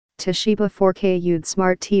Toshiba 4K UHD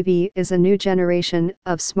Smart TV is a new generation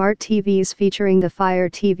of smart TVs featuring the Fire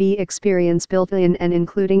TV experience built in and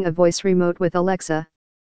including a voice remote with Alexa.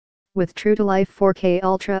 With true-to-life 4K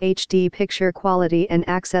Ultra HD picture quality and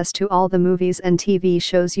access to all the movies and TV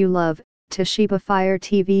shows you love, Toshiba Fire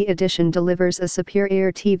TV Edition delivers a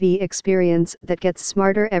superior TV experience that gets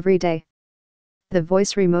smarter every day. The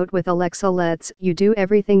voice remote with Alexa lets you do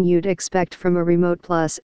everything you'd expect from a remote,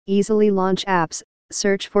 plus easily launch apps,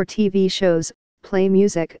 search for TV shows, play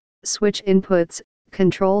music, switch inputs,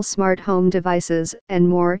 control smart home devices, and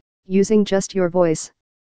more, using just your voice.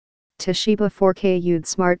 Toshiba 4K UHD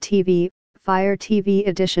Smart TV, Fire TV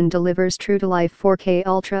Edition delivers true-to-life 4K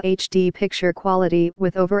Ultra HD picture quality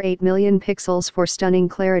with over 8 million pixels for stunning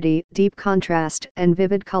clarity, deep contrast, and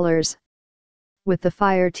vivid colors. With the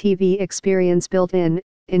Fire TV experience built in,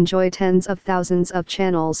 enjoy tens of thousands of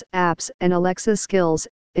channels, apps, and Alexa skills,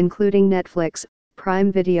 including Netflix,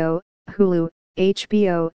 Prime Video, Hulu,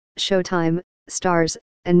 HBO, SHOWTIME, STARZ,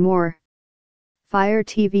 and more. Fire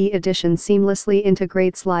TV Edition seamlessly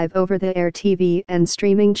integrates live over-the-air TV and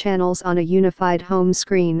streaming channels on a unified home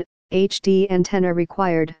screen, HD antenna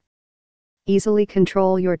required. Easily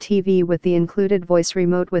control your TV with the included voice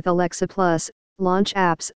remote with Alexa, plus launch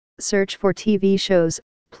apps, search for TV shows,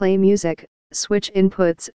 play music, switch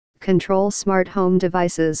inputs, control smart home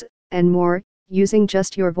devices, and more, using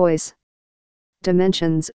just your voice.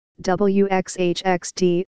 Dimensions: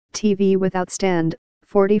 WXHXD, TV without stand,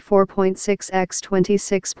 44.6 x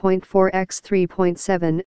 26.4 x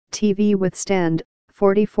 3.7, TV with stand,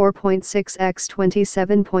 44.6 x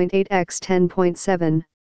 27.8 x 10.7.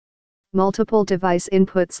 Multiple device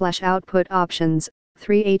input/output options,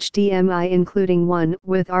 3 HDMI including one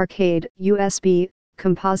with arcade, USB,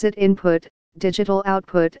 composite input, digital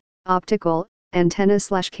output, optical,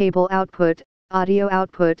 antenna/cable output, audio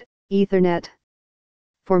output, Ethernet.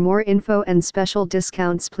 For more info and special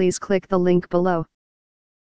discounts, please click the link below.